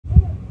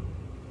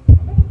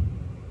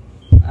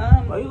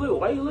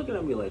Why you looking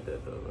at me like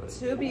that though? Like,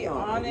 To be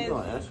honest, you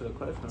gonna answer the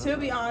question. To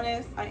be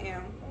honest, I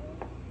am.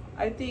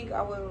 I think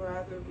I would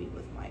rather be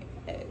with my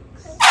ex,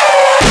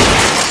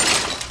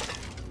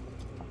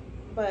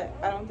 but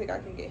I don't think I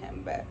can get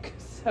him back.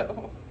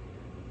 So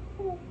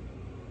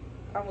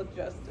I'm with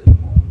Justin.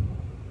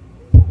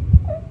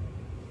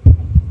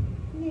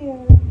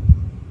 Yeah.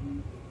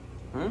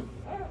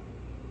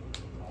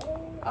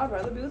 I'd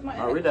rather be with my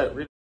ex. Read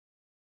that.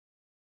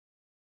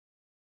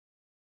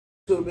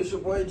 So it's your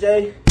boy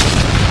Jay.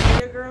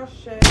 Your girl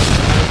Shay.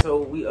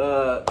 So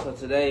so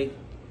today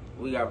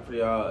we got for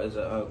y'all is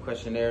a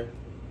questionnaire.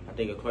 I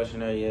think a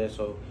questionnaire, yeah.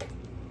 So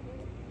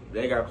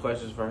they got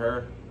questions for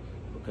her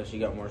because she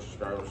got more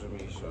subscribers than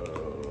me. So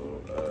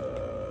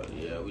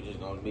yeah, we just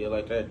gonna be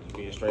like that, just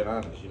being straight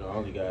honest. You know, I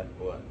only got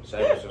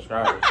 7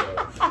 subscribers, so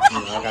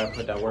I gotta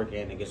put that work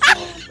in to get some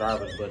more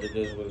subscribers. But it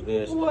is what it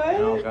is. What? I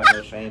don't got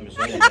no shame in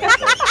saying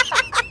that.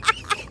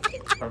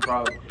 So,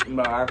 probably,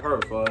 but I've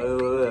heard for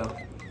it.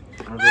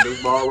 I get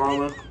this ball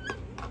rolling.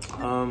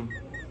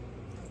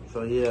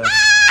 So yeah.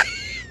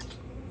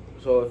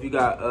 So if you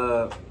got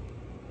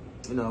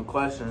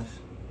questions,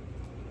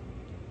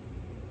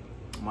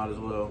 might as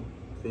well,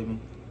 feel me?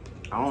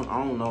 I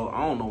don't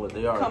know what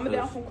they are. Comment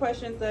down some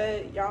questions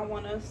that y'all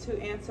want us to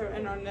answer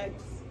in our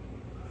next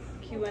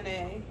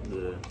Q&A.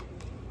 Yeah.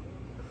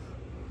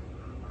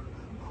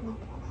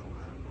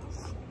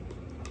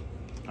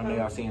 I know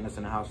y'all seeing us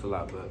in the house a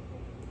lot, but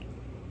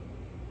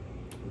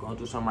I'm going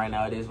through something right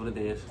now. It is what it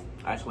is.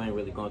 Actually, I ain't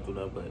really going through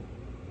that, but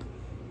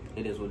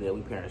it is what it is.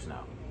 We parents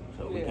now,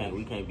 so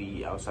we can't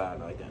be outside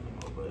like that no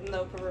more. But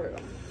no, for real.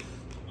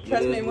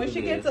 Trust me, when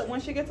she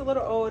gets a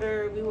little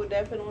older, we will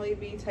definitely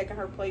be taking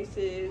her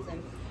places.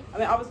 And I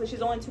mean, obviously,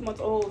 she's only 2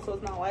 months old, so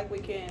it's not like we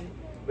can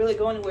really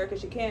go anywhere because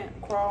she can't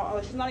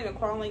crawl. She's not even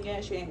crawling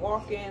yet. She ain't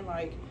walking.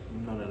 Like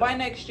by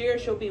next year,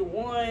 she'll be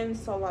 1,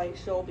 so like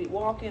she'll be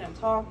walking and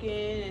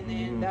talking, and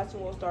then that's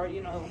when we'll start,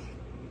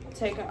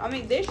 taking. I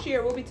mean, this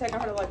year we'll be taking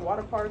her to like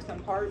water parks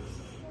and parks.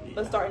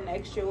 But starting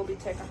next year, we'll be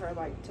taking her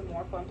like to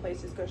more fun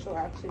places because she'll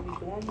actually be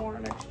doing more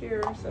next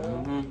year.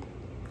 So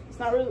it's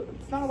not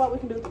a lot we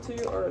can do with a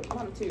 2-year or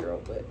not a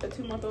 2-year-old, but a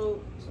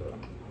 2-month-old. So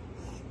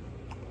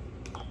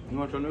you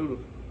want your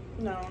noodles?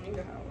 no, I need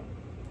to have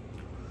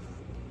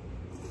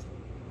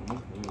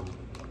one.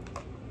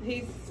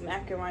 He's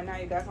smacking right now,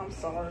 you guys. I'm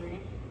sorry.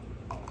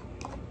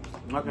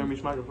 Not gonna be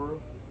smacking for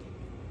real.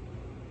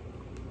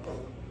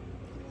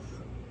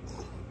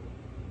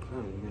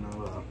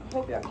 I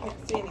hope y'all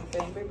can't see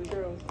anything, baby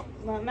girl.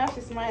 Now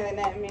she's smiling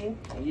at me.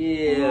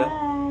 Yeah.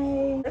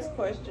 Hi. First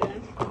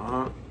question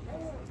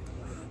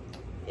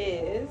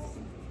is,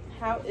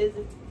 how is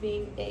it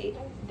being a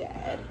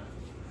dad?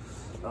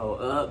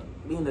 Oh,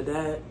 being a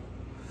dad,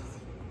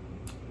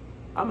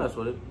 I mess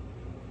with it.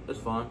 It's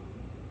fun.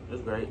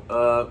 It's great.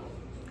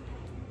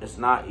 It's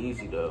not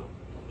easy though.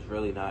 It's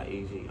really not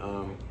easy.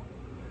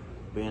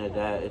 Being a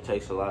dad, it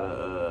takes a lot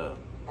of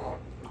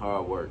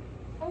hard work.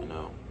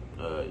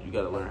 You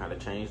got to learn how to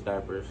change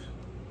diapers.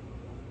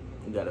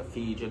 You got to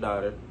feed your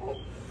daughter.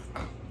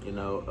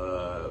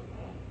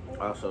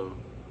 Also,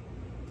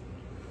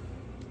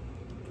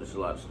 there's a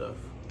lot of stuff.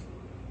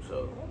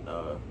 So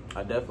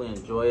I definitely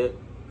enjoy it,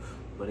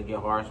 but it get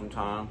hard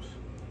sometimes.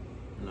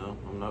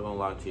 I'm not gonna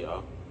lie to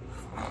y'all.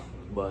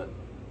 But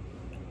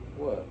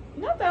what?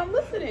 Not that I'm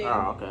listening.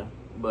 Oh, okay.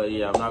 But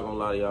yeah, I'm not gonna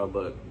lie to y'all,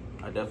 but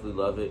I definitely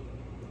love it.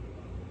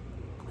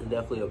 It's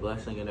definitely a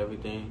blessing and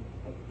everything.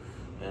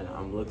 And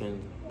I'm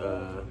looking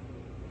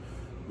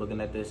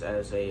at this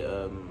as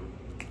a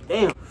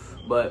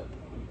but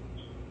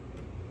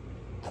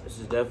this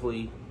is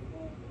definitely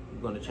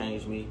gonna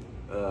change me,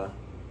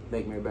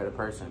 make me a better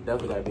person.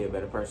 Definitely gotta be a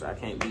better person. I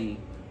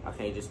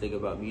can't just think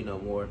about me no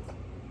more.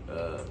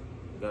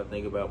 Gotta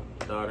think about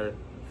daughter,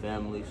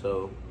 family.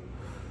 So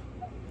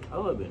I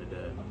love being a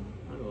dad.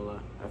 I'm not gonna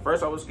lie. At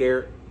first I was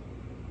scared.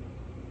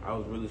 I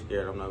was really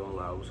scared. I'm not gonna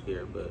lie, I was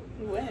scared, but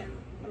when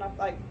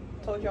I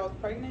told you I was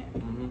pregnant.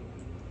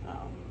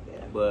 Oh,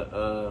 yeah.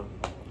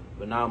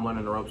 But now I'm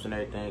learning the ropes and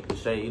everything.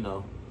 Cause Shay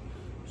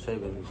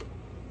been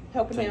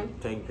helping him,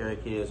 taking care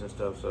of kids and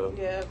stuff. So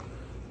yeah,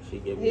 she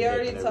gave me. He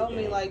already told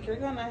me like, you're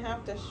gonna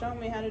have to show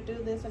me how to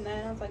do this and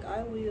that. I was like,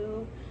 I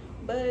will.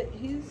 But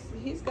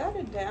he's got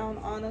it down,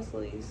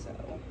 honestly.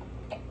 So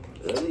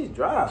he's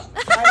dry.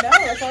 I know.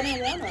 That's why I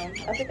didn't want him.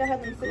 I think I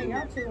had them sitting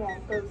out too long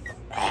because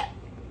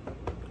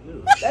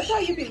that's how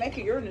you be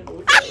making your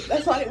noodles.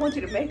 That's why I didn't want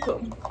you to make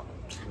them.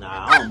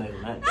 Nah, I don't make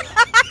them that dry.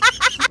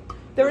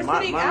 They were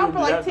sitting out for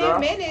like 10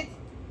 minutes.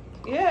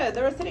 Yeah,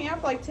 they were sitting out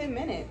for like 10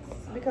 minutes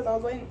because I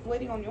was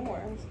waiting on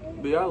yours.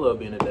 But I love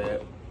being a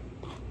dad.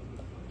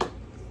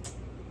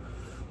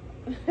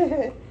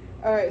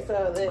 All right,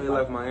 so then. You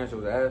like my answer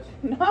was ass?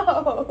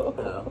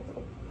 No.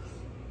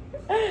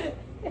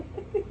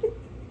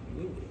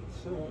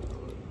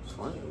 It's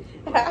funny.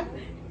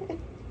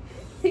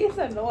 He's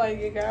annoying,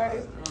 you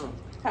guys.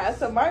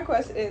 So my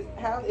question is,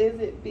 how is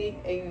it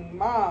being a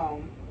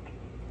mom?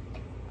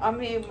 I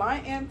mean, my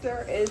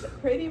answer is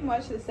pretty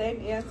much the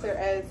same answer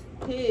as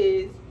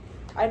his.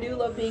 I do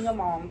love being a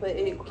mom, but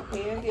it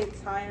can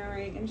get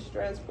tiring and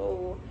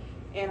stressful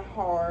and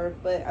hard.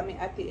 But I mean,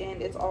 at the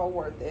end, it's all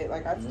worth it.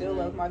 Like, I still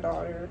love my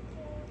daughter.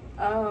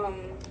 But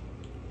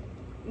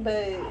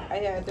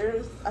yeah,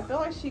 I feel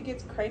like she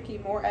gets cranky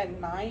more at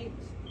night,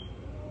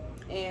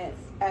 and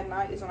at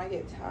night is when I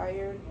get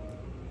tired.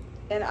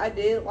 And I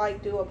did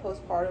like do a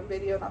postpartum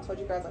video, and I told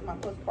you guys like my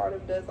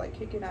postpartum does like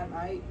kick in at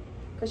night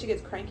because she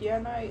gets cranky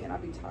at night, and I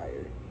be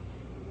tired.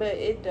 But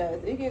it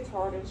does. It gets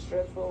hard and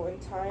stressful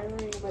and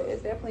tiring, but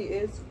it definitely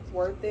is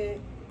worth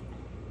it.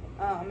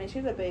 I mean,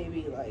 she's a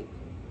baby. Like,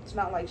 it's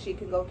not like she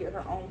can go get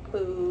her own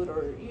food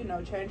or, you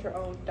know, change her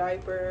own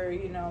diaper,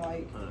 you know,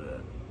 like,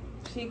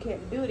 she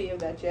can't do any of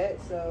that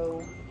yet,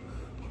 so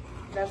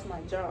that's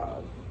my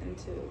job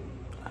until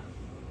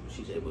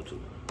she's able to.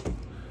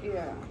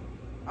 Yeah.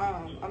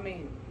 I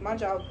mean, my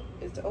job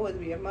is to always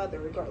be a mother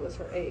regardless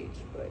her age,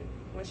 but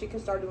when she can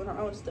start doing her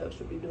own stuff,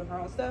 she'll be doing her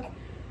own stuff.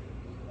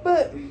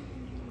 But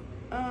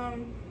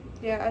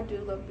yeah, I do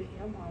love being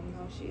a mom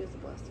though. She is a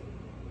blessing.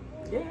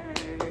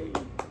 Yay!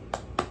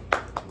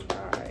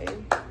 Alright.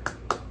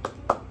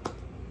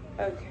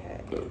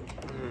 Okay.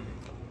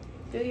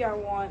 Do y'all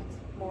want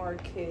more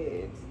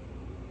kids?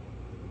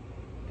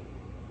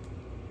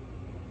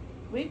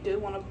 We do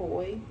want a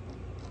boy.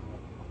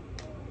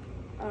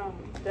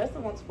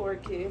 Dustin wants 4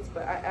 kids,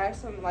 but I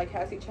asked him, like,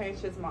 has he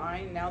changed his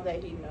mind now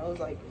that he knows,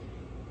 like,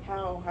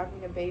 how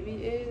having a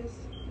baby is?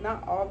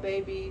 Not all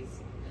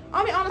babies.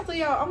 I mean, honestly,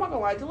 y'all, I'm not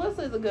gonna lie. Jalissa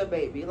is a good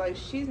baby. Like,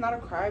 she's not a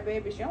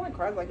crybaby. She only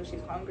cries, like, if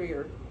she's hungry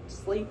or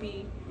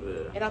sleepy.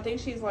 Yeah. And I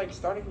think she's, like,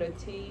 starting to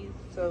tease,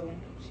 so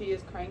she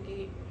is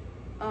cranky.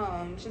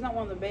 She's not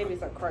one of the babies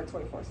that cry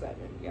 24/7,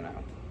 you know.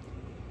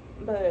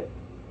 But,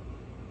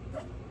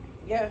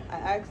 yeah, I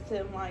asked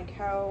him, like,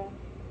 how...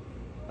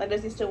 Like,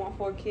 does he still want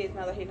 4 kids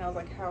now that he knows,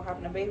 like, how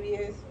having a baby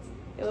is?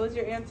 What was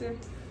your answer?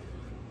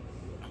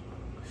 I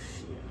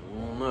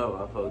don't know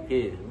about 4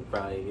 kids. We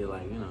probably get,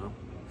 like, you know,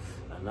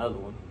 another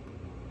one.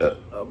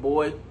 A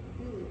boy.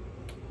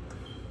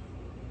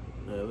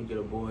 Yeah, we get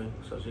a boy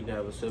so she can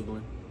have a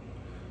sibling.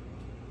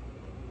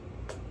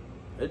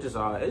 It's just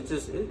all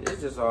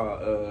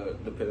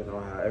depending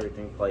on how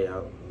everything play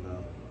out, you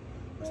know.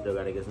 I still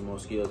gotta get some more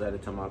skills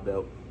added to my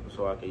belt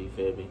so I can, you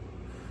feel me,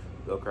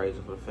 go crazy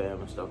for the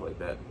fam and stuff like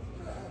that.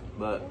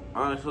 But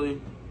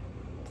honestly,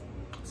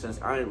 since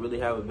I didn't really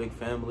have a big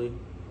family,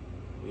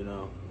 you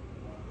know,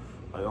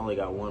 I only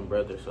got one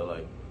brother, so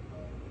like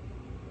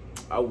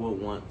I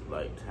would want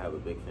like to have a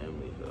big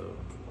family. So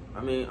I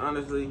mean,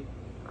 honestly,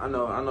 I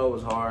know it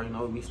was hard, you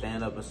know, we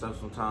stand up and stuff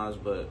sometimes,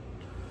 but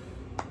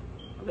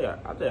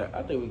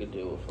I think we could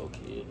deal with 4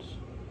 kids.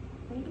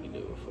 We can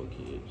deal with 4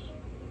 kids,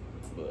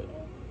 but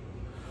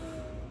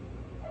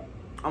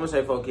I'm gonna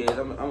say 4 kids.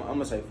 I'm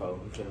gonna say 4,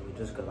 you feel me?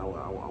 Just because I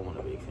want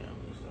a big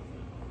family and stuff.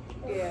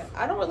 Yeah,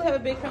 I don't really have a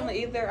big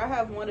family either. I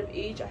have one of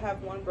each. I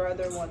have one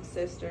brother, one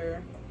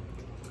sister.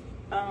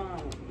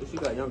 If you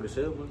got younger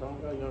siblings, I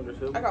don't got younger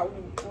siblings. I got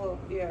one. Well,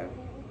 yeah.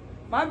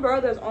 My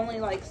brother's only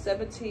like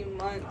 17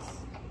 months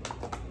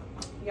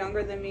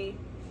younger than me,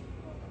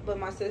 but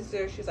my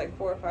sister, she's like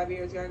 4 or 5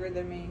 years younger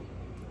than me.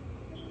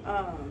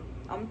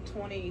 I'm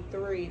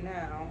 23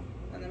 now,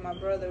 and then my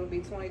brother would be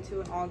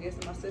 22 in August,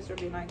 and my sister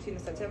would be 19 in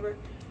September.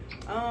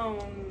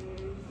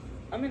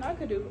 I mean,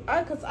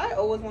 because I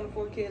always wanted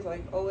 4 kids,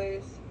 like,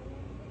 always.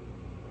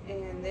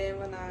 And then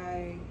when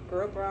I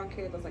grew up around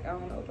kids, I was like, I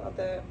don't know about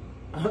that.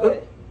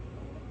 But,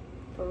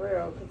 for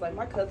real, because, like,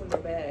 my cousins are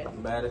bad.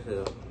 Bad as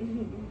hell.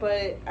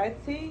 But I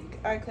think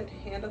I could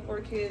handle 4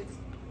 kids.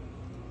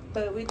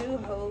 But we do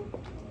hope,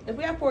 if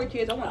we have 4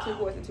 kids, I want 2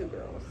 boys and 2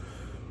 girls.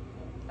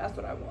 That's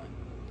what I want.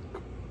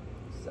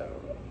 So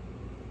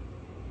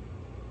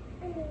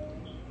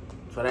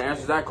that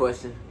answers that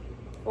question.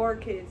 4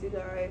 kids, you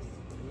guys.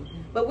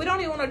 But we don't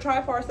even want to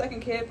try for our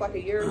second kid for like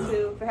a year or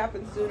 2. If it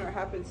happens sooner, it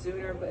happens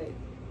sooner. But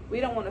we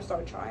don't want to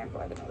start trying for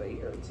like another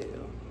year or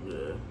 2.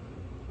 Yeah.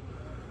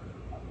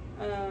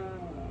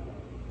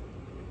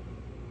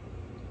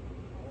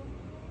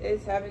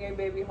 Is having a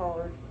baby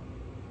hard?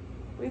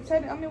 We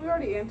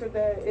already answered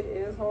that. It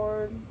is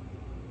hard.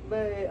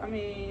 But, I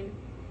mean,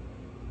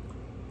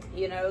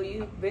 you know,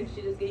 you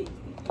eventually just get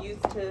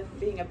used to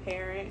being a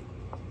parent.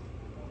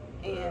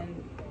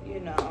 And, you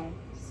know,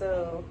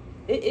 so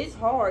it is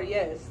hard,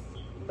 yes.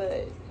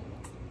 But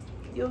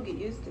you'll get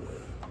used to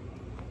it.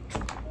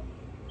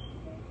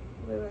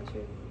 What about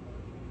you?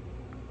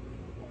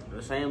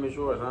 The same as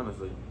yours,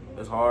 honestly.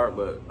 It's hard,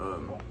 but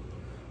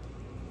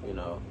you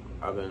know,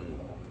 I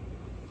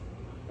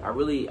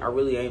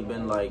really ain't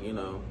been like, you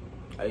know,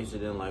 I used to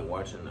didn't like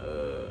watching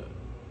the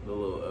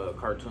little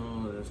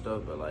cartoons and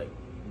stuff, but like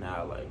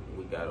now like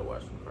we gotta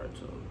watch some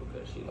cartoons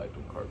because she liked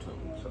them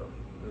cartoons. So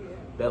Yeah.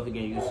 definitely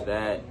getting used to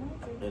that,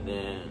 and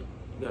then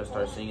you gotta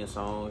start singing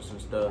songs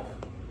and stuff,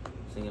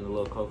 singing the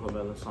little Coco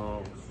Melon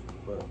songs.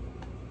 But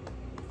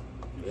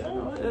yeah,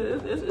 no,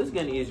 it's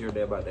getting easier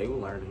day by day. We're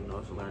learning, you know,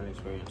 it's a learning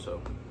experience. So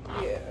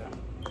Yeah.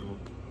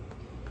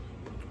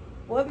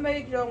 What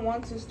made y'all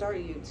want to start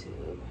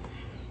YouTube?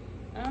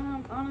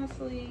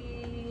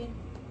 Honestly,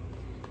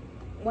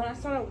 when I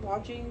started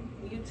watching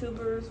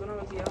YouTubers when I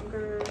was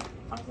younger,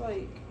 I was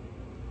like,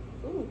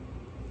 ooh,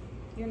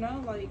 you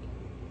know, like,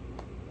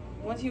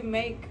 once you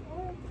make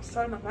a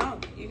certain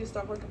amount, you just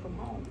start working from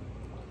home.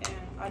 And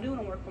I do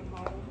want to work from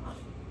home.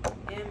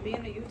 And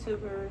being a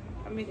YouTuber,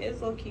 I mean,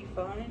 it's low-key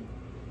fun.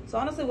 So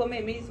honestly, what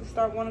made me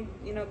start wanting to,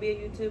 you know, be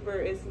a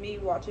YouTuber is me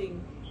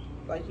watching,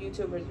 like,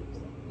 YouTubers,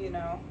 you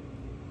know.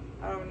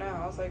 I don't know.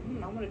 I was like,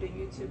 I want to do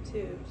YouTube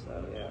too.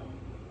 So, yeah.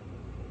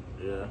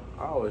 Yeah,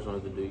 I always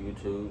wanted to do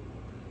YouTube.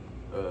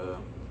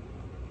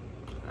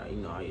 You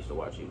know, I used to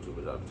watch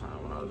YouTubers all the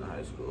time when I was in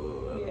high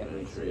school,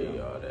 elementary,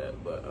 all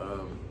that. But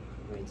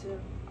me too.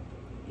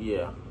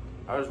 Yeah,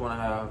 I just want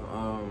to have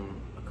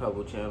a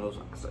couple channels,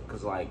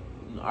 cause like,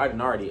 you know, I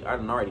done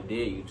already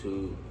did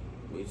YouTube.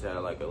 We used to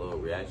have like a little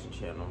reaction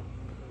channel.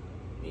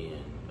 Me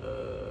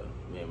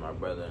and my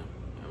brother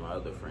and my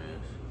other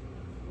friends.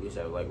 We used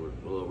to have like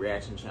a little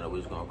reaction channel. We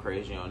was going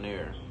crazy on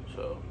there.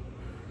 So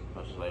I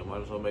was just like,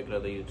 might as well make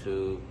another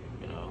YouTube,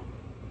 you know,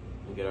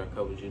 and get our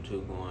couples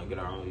YouTube going, get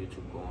our own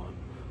YouTube going.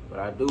 But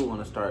I do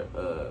want to start,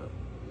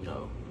 you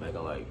know,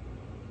 making like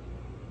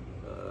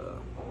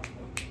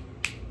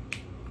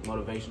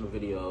motivational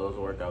videos,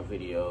 workout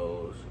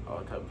videos,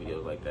 all type of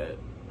videos like that.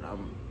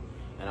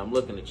 And I'm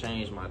looking to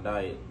change my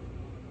diet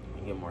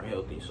and get more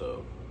healthy.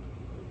 So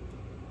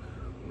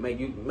make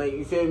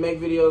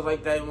videos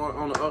like that more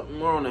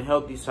on the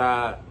healthy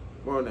side,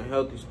 more on the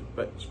healthy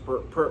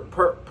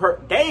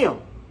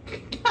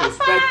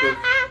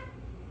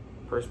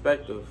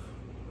perspective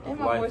of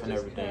life and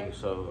everything.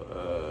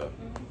 So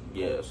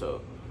yeah,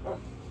 so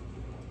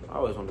I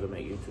always wanted to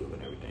make YouTube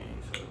and everything.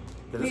 So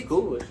cause it's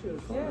cool. It's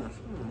fun.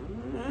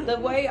 Yeah. The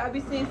way I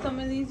be seeing some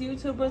of these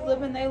YouTubers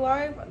living their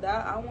life,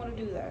 that I want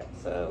to do that.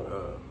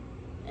 So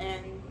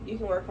and you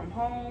can work from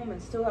home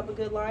and still have a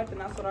good life, and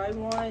that's what I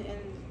want. And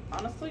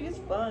honestly, it's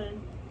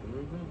fun.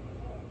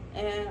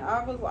 And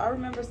I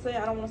remember saying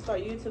I don't want to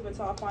start YouTube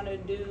until I find a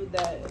dude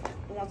that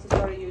wants to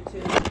start a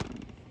YouTube.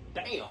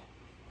 Damn.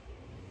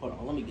 Hold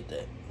on, let me get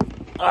that.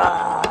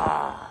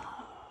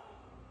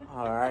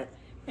 All right.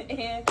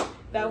 And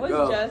that was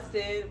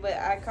Justin, but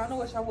I kind of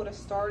wish I would have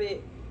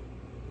started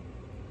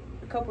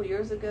a couple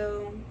years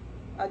ago.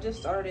 I just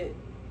started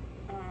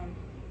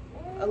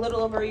a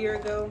little over a year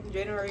ago.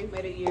 January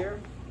made a year,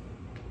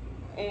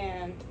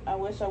 and I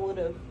wish I would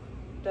have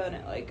done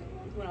it like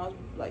when I was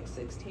like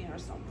 16 or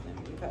something,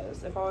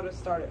 because if I would have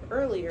started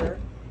earlier,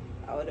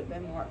 I would have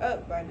been more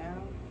up by now.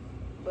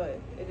 But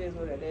it is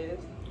what it is.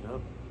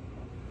 Yep.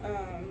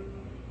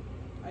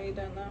 Are you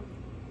done now?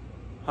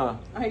 Huh?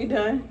 Are you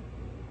done?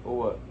 For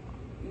what?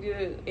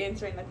 You're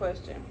answering the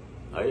question.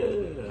 Oh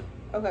yeah.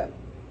 Okay.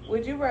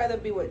 Would you rather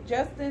be with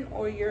Justin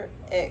or your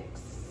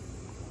ex?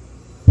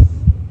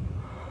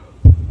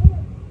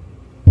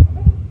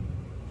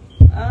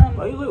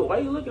 Why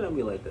you looking at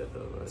me like that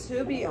though? Like,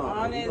 to be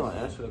honest, you gonna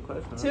answer the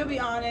question? To be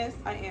honest,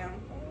 I am.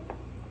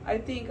 I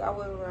think I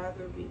would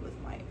rather be with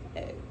my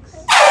ex,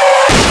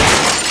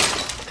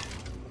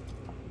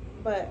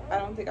 but I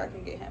don't think I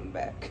can get him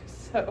back.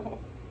 So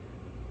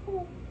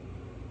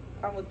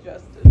I'm with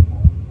Justin.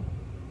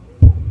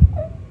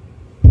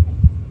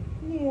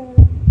 Yeah.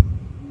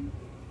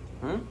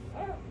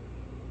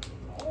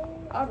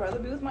 I'd rather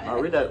be with my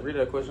ex. Read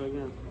that question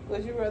again.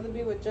 Would you rather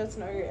be with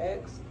Justin or your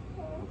ex?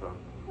 Okay.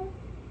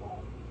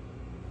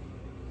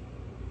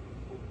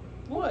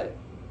 What?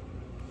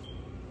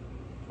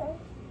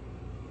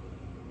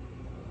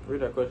 Read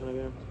that question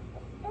again.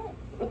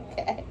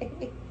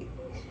 Okay.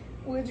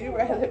 Would you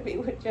rather be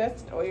with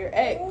Justin or your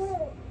ex?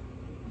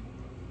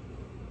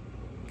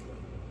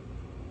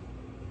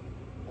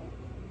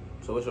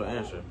 So what's your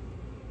answer?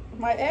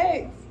 My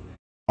ex.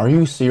 Are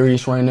you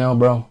serious right now,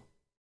 bro?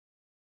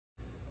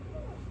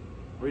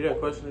 Read that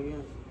question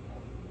again.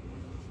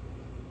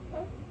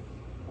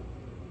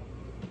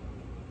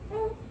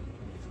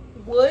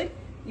 Would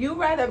you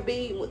rather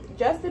be with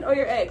Justin or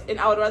your ex? And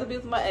I would rather be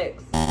with my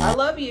ex. I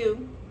love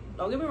you.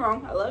 Don't get me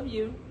wrong. I love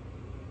you.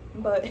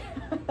 But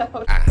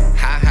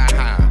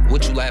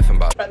What you laughing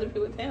about? I'd rather be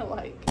with him.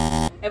 Like,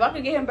 if I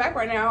could get him back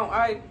right now,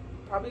 I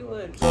probably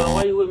would. So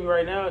why you with me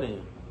right now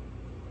then?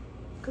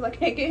 Because I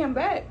can't get him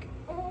back.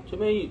 What you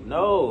mean?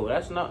 No,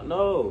 that's not,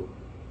 no.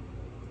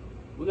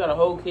 We got a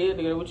whole kid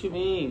together. What you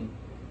mean?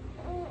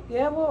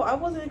 Yeah, well, I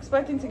wasn't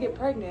expecting to get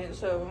pregnant,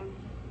 so.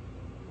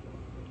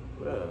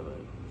 Well,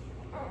 like,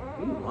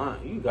 you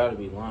lying. You gotta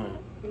be lying.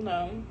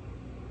 No.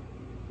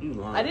 You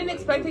lying. I didn't like,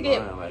 expect to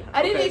get. Like,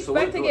 I didn't okay,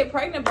 expect to get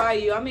pregnant by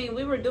you. I mean,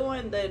 we were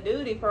doing the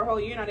duty for a whole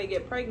year, and I didn't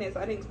get pregnant, so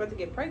I didn't expect to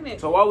get pregnant.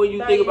 So why would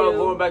you think about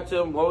going back to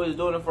him while we was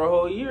doing it for a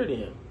whole year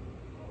then?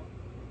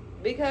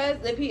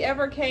 Because if he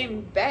ever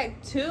came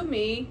back to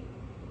me,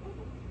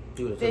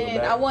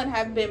 then I wouldn't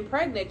have been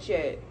pregnant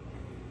yet.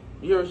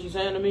 You hear what she's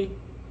saying to me?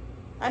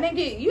 I didn't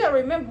get. You gotta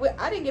remember,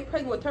 I didn't get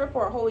pregnant with her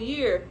for a whole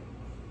year.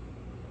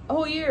 A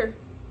whole year.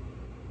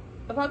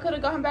 If I could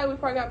have gotten back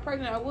before I got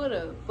pregnant, I would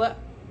have. But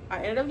I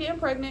ended up getting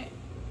pregnant.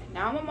 And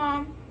now I'm a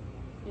mom.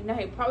 And now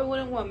he probably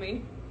wouldn't want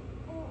me.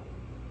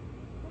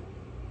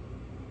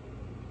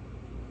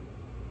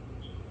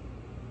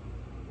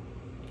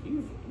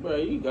 Bro,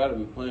 you gotta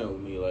be playing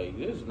with me. Like,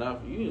 this is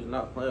not, you is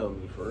not playing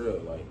with me for real.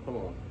 Like, come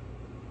on.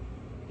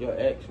 Your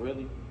ex,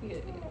 really? Yeah.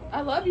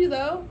 I love you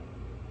though.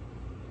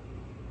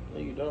 No,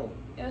 you don't.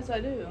 Yes,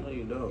 I do. No,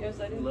 you don't. Yes,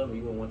 I do. You love me,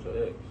 you don't want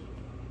your ex.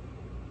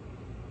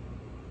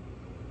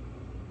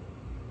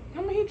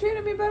 I mean, he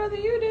treated me better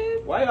than you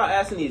did. Why y'all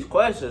asking these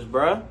questions,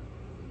 bruh?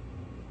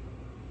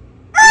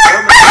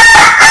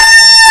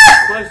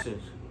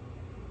 Questions.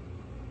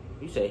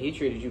 You said he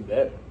treated you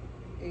better.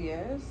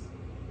 Yes.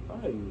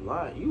 Why are you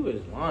lying? You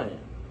is lying.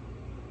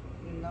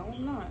 No,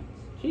 I'm not.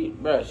 She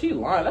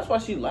lying. That's why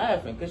she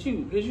laughing. Cause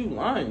you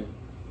lying.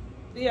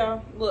 Yeah,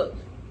 look.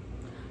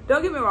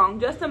 Don't get me wrong.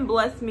 Justin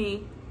blessed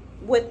me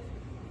with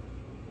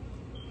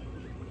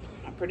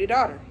a pretty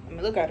daughter. I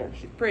mean, look at her.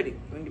 She's pretty.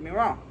 Don't get me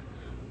wrong.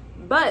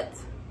 But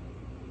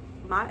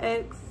my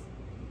ex,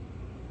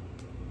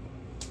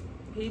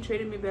 he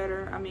treated me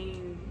better. I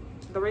mean,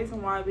 the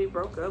reason why we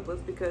broke up was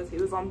because he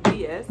was on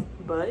BS,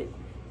 but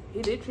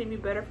he did treat me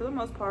better for the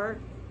most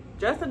part.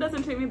 Justin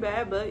doesn't treat me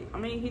bad, but I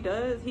mean, he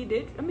does. He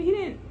did. I mean, he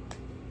didn't.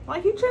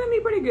 Like, he treated me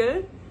pretty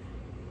good.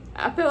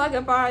 I feel like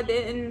if I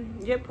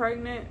didn't get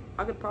pregnant,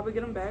 I could probably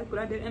get him back, but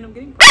I did end up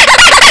getting pregnant.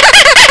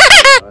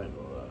 I ain't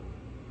gonna lie.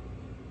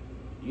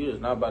 You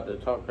just not about to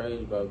talk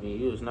crazy about me.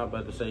 You just not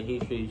about to say he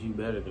treated you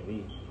better than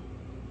me.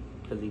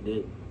 Because he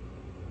did.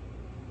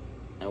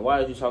 And why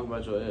did you talk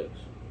about your ex?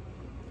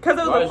 Because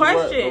it was a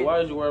question. Why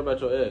did you worry about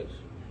your ex?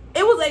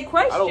 It was a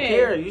question. I don't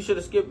care. You should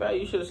have skipped back.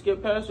 You should have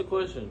skipped past the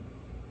question.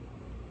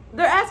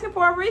 They're asking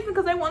for a reason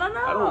because they want to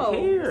know. I don't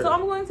care. So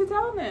I'm going to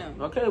tell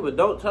them. Okay, but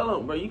don't tell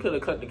them, bro. You could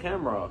have cut the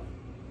camera off.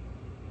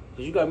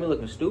 Because you got me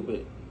looking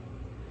stupid.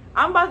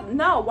 I'm about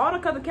no. Why would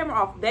I cut the camera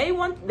off? They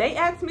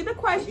asked me the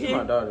question. Get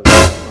my daughter. Get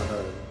my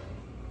daughter.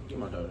 Get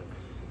my daughter.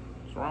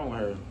 What's wrong with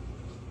her?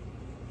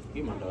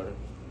 Get my daughter.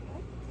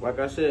 Like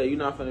I said, you're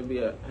not gonna be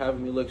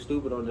having me look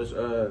stupid on this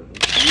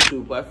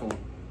YouTube platform.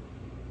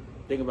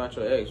 Think about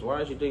your ex.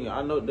 Why is you thinking?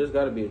 I know this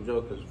got to be a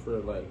joke. Cause for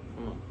like,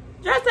 come on.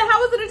 Justin, how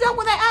was it a joke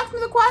when they asked me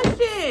the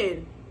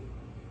question?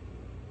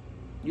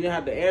 You didn't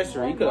have to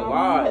answer. You could have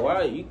lied.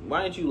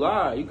 Why didn't you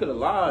lie? You could have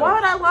lied. Why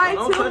would I lie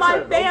to my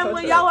her.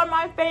 family? Y'all are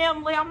my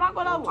family. I'm not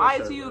gonna lie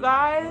to you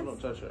guys. Don't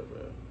touch her,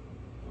 bro.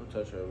 Don't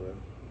touch her, bro.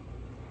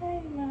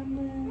 Hey,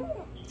 mama.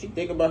 She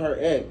think about her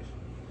ex.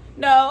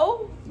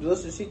 No.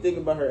 Listen, she think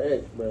about her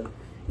ex, bro.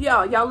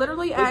 Yo, y'all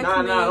literally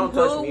asked me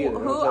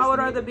who I would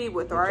rather be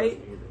with, right?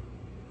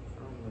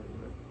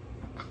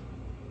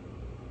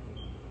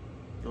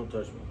 Don't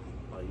touch me.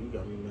 Like, you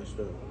got me messed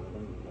up.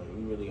 Like,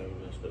 you really got me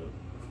messed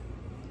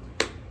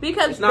up.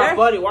 Because it's not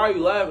funny. Why are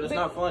you laughing? It's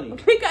not funny.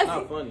 Because it's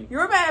not funny.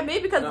 You're mad at me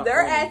because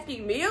they're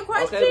asking me a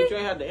question. Okay, but you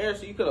ain't had to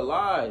answer. You could have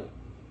lied.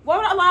 Why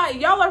would I lie?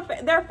 Y'all are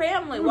their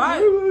family. Why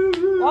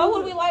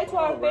would we lie to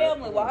our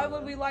family? Why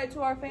would we lie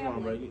to our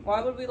family?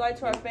 Why would we lie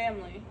to our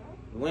family?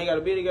 We ain't got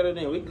to be together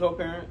then. We can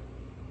co-parent.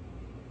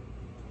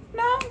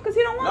 No, because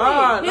he don't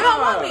want me. He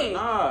don't want me.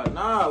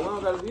 Nah. We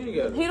don't got to be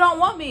together. He don't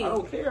want me. I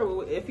don't care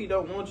if he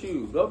don't want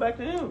you. Go back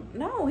to him.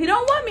 No, he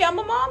don't want me. I'm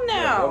a mom now.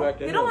 Yeah, go back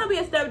to him. He don't want to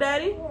be a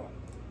stepdaddy.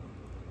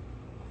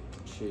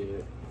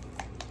 Shit.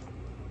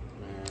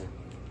 Man.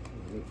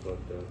 You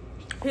fucked up.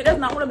 He does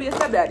not want to be a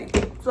stepdaddy.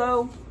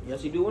 So.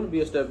 Yes, he do want to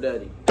be a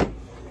stepdaddy.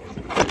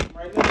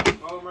 Right now.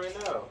 Call him right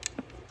now.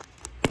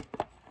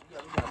 You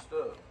got me messed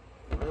up.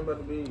 You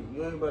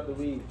ain't about to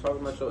be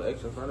talking about your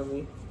ex in front of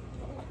me.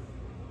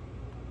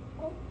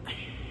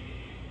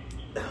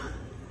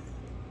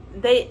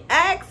 They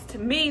asked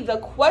me the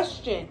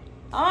question.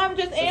 I'm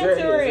just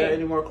answering. Is there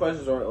any more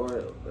questions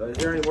or is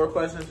there any more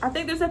questions? I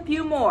think there's a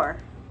few more.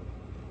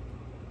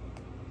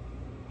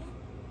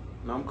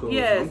 No, I'm cool.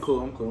 Yes. I'm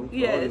cool.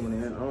 Yes. I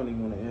don't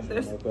even want to answer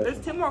no more questions.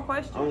 There's 2 more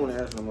questions. I don't want to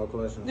answer no more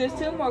questions. There's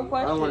 2 more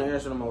questions. I don't want to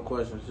answer no more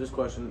questions.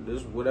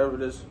 This whatever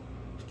this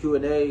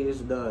Q&A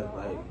is done.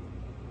 Like,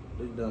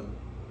 it's done.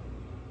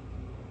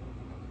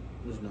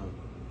 It's done.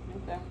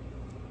 Okay.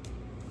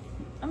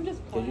 I'm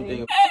just playing. You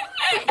think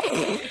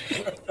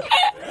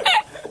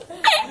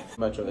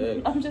about your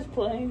ex? I'm just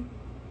playing.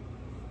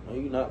 No,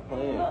 you not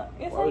playing.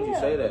 Yes, Why would you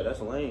say that?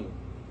 That's lame.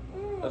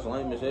 That's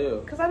lame as hell.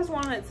 Because I just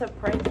wanted to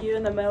prank you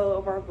in the middle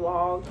of our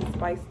vlog to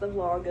spice the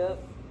vlog up.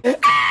 I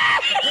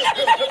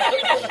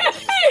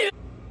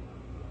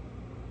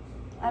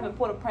haven't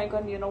put a prank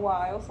on you in a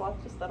while, so I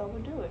just thought I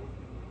would do it.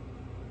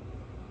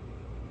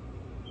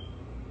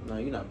 No,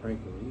 you're not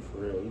pranking me. You for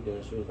real. You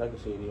dead serious. I can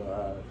see it in your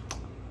eyes.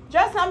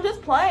 Justin, I'm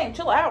just playing.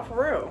 Chill out,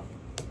 for real.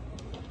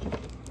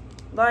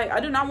 Like, I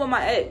do not want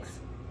my ex.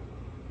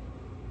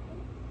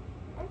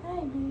 Hi,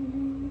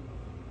 baby.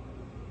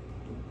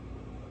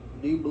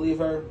 Do you believe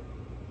her?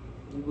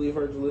 Do you believe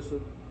her,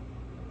 Jalissa?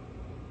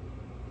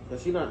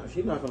 Cause she's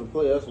not gonna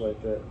play us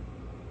like that.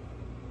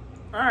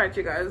 Alright,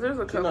 you guys, there's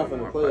a couple more She's not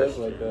gonna play us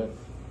like that.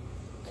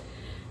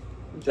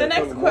 The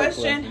next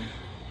question,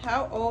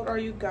 how old are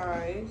you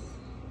guys?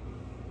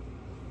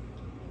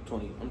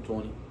 20. I'm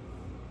 20.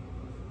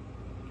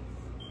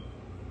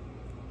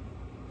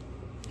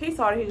 He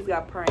thought he just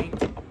got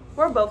pranked.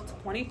 We're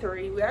both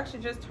 23. We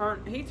actually just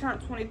he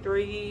turned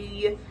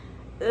 23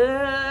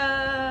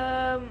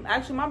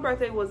 Actually, my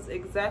birthday was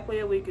exactly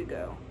a week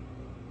ago.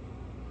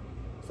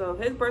 So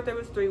his birthday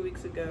was 3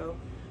 weeks ago.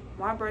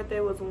 My birthday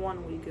was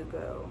 1 week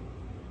ago.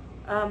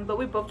 But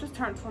we both just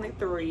turned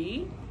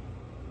 23.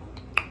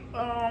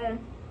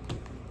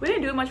 We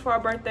didn't do much for our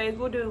birthdays.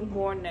 We'll do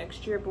more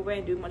next year, but we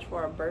didn't do much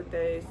for our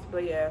birthdays.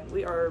 But yeah,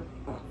 we are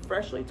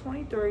freshly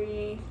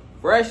 23.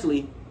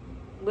 Freshly?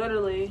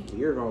 Literally.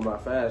 You're going by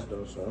fast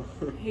though, so.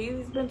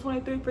 He's been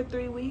 23 for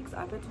 3 weeks.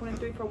 I've been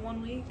 23 for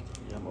 1 week.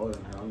 Yeah, I'm older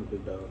than him. I'm a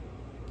big dog.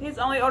 He's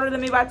only older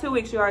than me by 2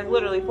 weeks, you guys.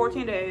 Literally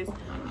 14 days.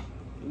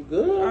 You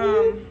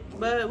good?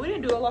 But we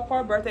didn't do a lot for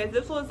our birthdays.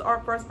 This was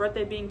our first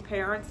birthday being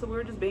parents, so we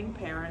were just being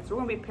parents. We're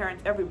gonna be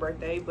parents every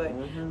birthday, but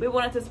we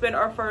wanted to spend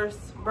our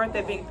first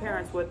birthday being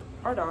parents with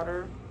our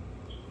daughter.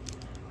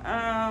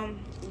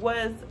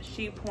 Was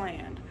she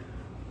planned?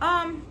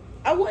 I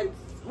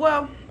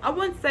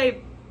wouldn't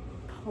say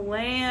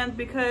planned,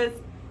 because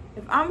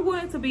if I'm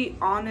going to be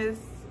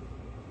honest,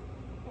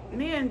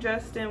 me and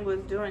Justin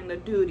was doing the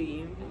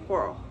duty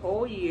for a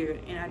whole year,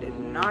 and I did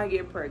not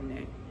get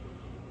pregnant.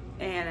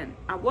 And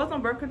I was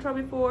on birth control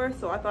before,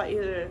 so I thought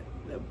either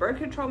the birth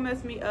control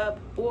messed me up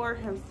or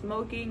him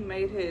smoking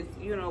made his,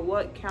 you know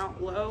what,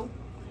 count low.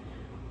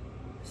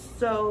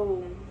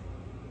 So,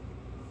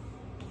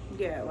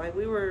 yeah, like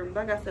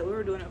I said, we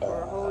were doing it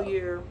for a whole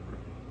year,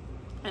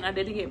 and I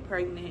didn't get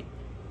pregnant.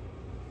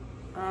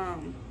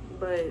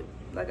 But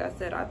like I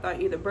said, I thought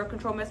either birth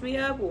control messed me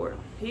up or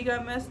he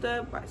got messed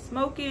up by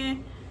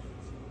smoking.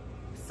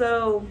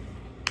 So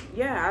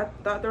yeah, I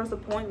thought there was a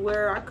point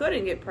where I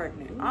couldn't get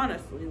pregnant,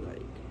 honestly,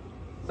 like.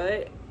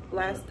 But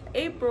last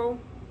April,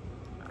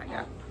 I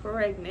got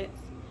pregnant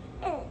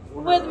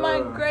with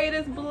my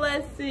greatest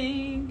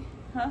blessing.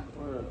 Huh?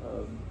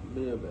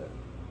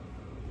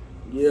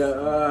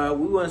 Yeah,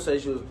 we wouldn't say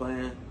she was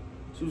playing.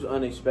 She was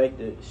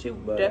unexpected. She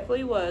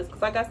definitely was.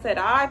 Because like I said,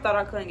 I thought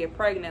I couldn't get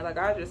pregnant. Like,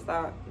 I just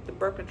thought the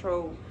birth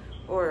control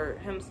or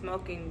him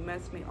smoking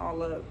messed me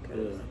all up.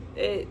 Because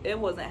it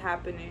wasn't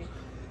happening.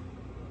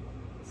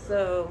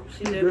 So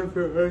she did. That's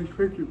an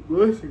unexpected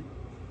blessing.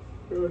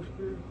 Yeah. You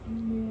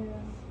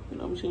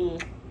know what I'm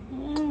saying?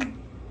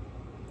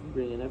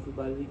 Bringing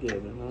everybody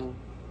together, huh?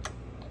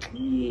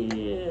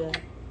 Yeah.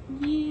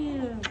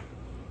 Yeah.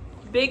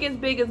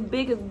 Biggest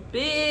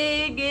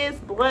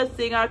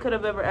blessing I could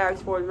have ever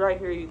asked for is right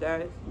here, you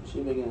guys.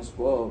 She been getting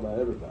spoiled by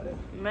everybody.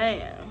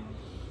 Man.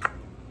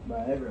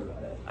 By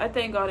everybody. I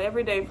thank God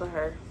every day for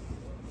her.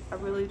 I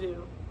really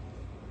do.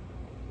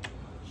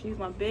 She's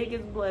my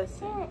biggest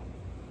blessing.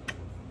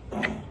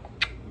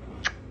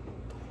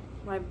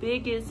 My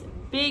biggest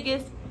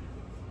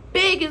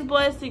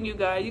blessing, you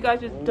guys. You guys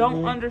just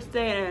don't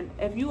understand.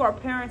 If you are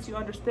parents, you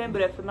understand,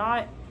 but if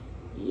not,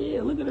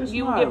 yeah, look at her smiling.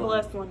 You will get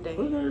blessed one day.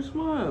 Look at her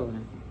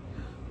smiling.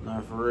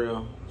 Nah, for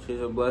real. She's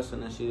a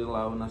blessing, and she's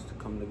allowing us to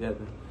come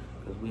together.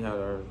 Because we had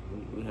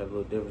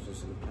little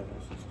differences in the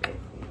past and stuff.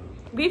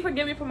 Do you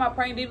forgive me for my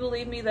prank? Do you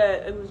believe me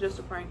that it was just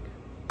a prank?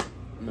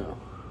 No, I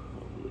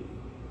don't believe you.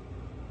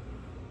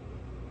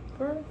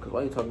 For real? Because why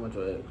are you talking about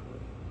your ex?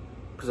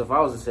 Because if I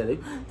was to say it,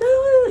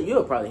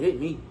 you'll probably hit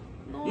me.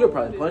 No, You'll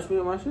probably punch me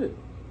in my shit.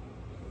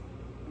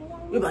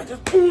 No, You'll be like,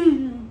 just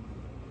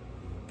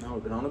now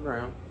we've been on the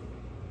ground.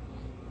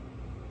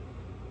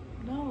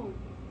 No.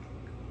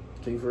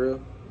 Are you for real?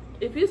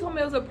 If you told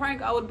me it was a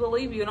prank, I would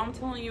believe you, and I'm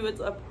telling you it's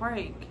a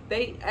prank.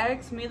 They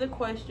asked me the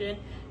question,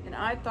 and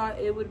I thought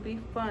it would be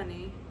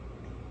funny.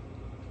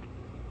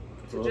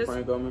 So a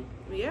prank on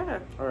me? Yeah.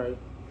 Alright.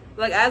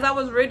 Like, as I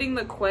was reading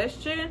the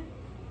question,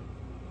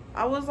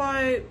 I was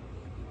like,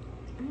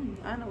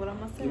 I know what I'm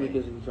going to say. Give me a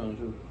kiss if you're telling the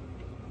truth.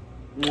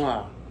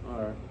 Mwah.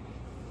 Alright.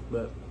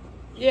 But.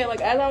 Yeah,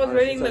 like, as I was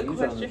reading the you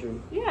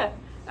question. Yeah.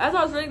 As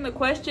I was reading the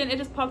question, it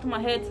just popped in my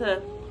head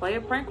to play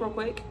a prank real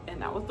quick,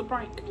 and that was the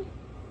prank.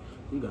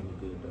 You got me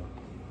good, though.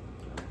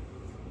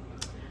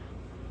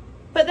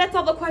 But that's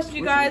all the questions,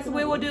 you guys.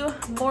 We will do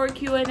more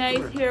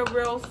Q&As here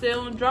real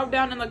soon. Drop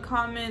down in the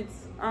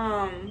comments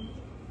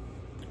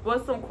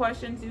what's some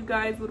questions you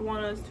guys would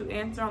want us to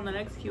answer on the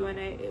next Q&A,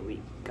 and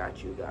we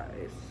got you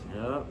guys.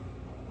 Yep.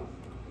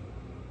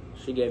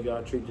 She gave y'all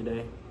a treat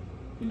today.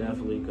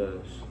 Definitely,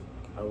 because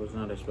I was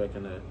not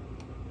expecting that.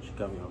 She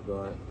got me off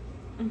guard.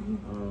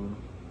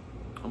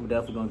 I'm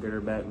definitely gonna get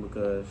her back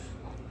because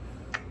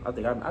I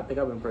think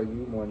I've been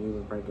pranking you more than you've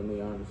been pranking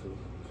me, honestly.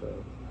 So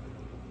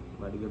I'm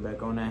about to get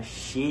back on that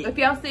shit. If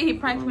y'all see, he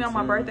pranked me on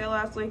my birthday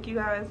last week, you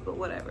guys, but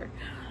whatever.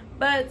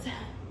 But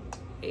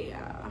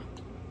yeah.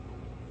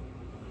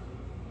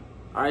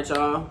 All right,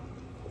 y'all.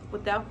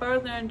 Without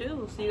further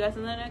ado, see you guys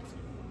in the next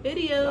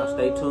video. Y'all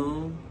stay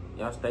tuned.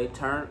 Y'all stay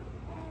turned.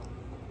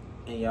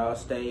 And y'all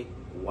stay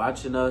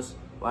watching us.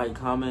 Like,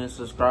 comment,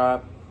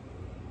 subscribe.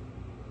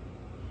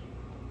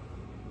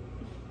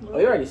 Oh,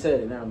 you already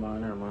said it. Never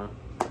mind.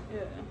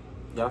 Yeah.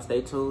 Y'all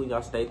stay tuned.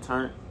 Y'all stay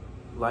turned.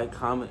 Like,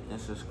 comment, and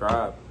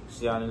subscribe.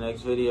 See y'all in the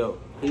next video.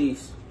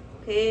 Peace.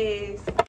 Peace.